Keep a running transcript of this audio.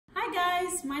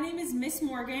kids, my name is Miss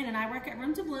Morgan and I work at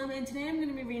Room to Bloom, and today I'm going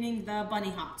to be reading The Bunny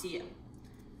Hop to you.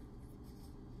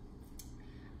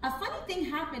 A funny thing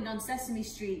happened on Sesame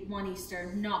Street one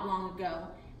Easter not long ago.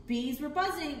 Bees were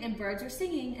buzzing and birds were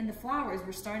singing and the flowers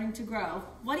were starting to grow.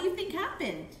 What do you think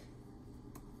happened?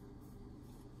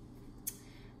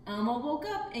 Elmo woke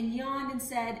up and yawned and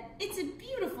said, "It's a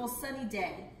beautiful sunny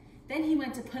day." Then he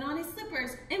went to put on his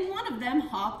slippers and one of them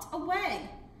hopped away.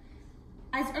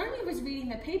 As Ernie was reading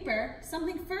the paper,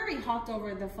 something furry hopped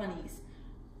over the funnies.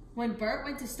 When Bert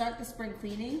went to start the spring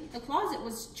cleaning, the closet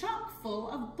was chock full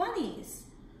of bunnies.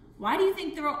 Why do you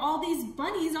think there are all these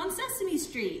bunnies on Sesame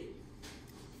Street?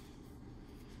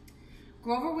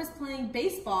 Grover was playing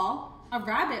baseball. A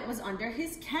rabbit was under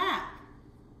his cap.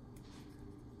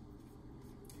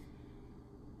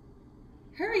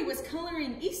 Hurry was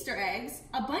coloring Easter eggs.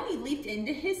 A bunny leaped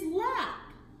into his lap.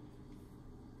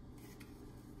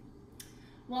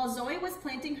 While Zoe was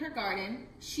planting her garden,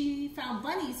 she found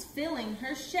bunnies filling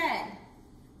her shed.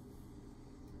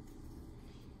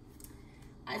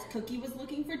 As Cookie was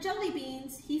looking for jelly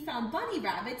beans, he found bunny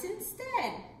rabbits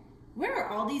instead. Where are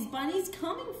all these bunnies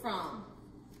coming from?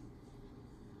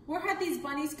 Where had these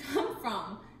bunnies come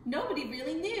from? Nobody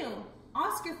really knew.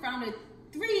 Oscar found a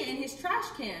 3 in his trash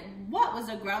can. What was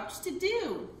a grouch to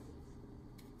do?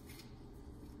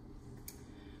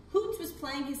 Hoots was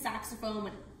playing his saxophone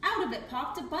when out of it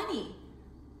popped a bunny.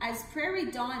 As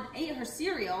Prairie Dawn ate her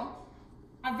cereal,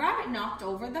 a rabbit knocked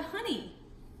over the honey.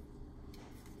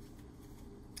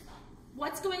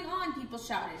 "What's going on?" people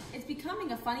shouted. "It's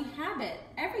becoming a funny habit.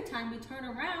 Every time we turn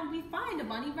around, we find a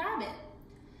bunny rabbit."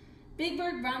 Big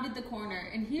Bird rounded the corner,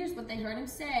 and here's what they heard him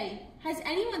say. "Has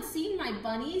anyone seen my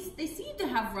bunnies? They seem to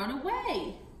have run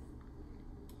away."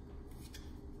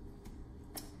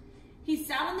 He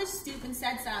sat on the stoop and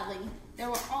said sadly, "They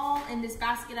were all in this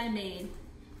basket I made.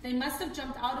 They must have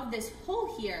jumped out of this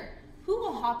hole here. Who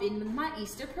will hop in with my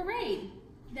Easter parade?"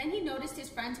 Then he noticed his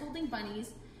friends holding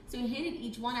bunnies, so he handed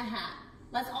each one a hat.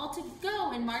 "Let's all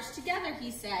go and march together,"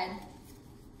 he said.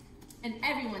 And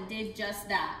everyone did just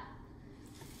that.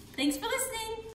 Thanks for listening.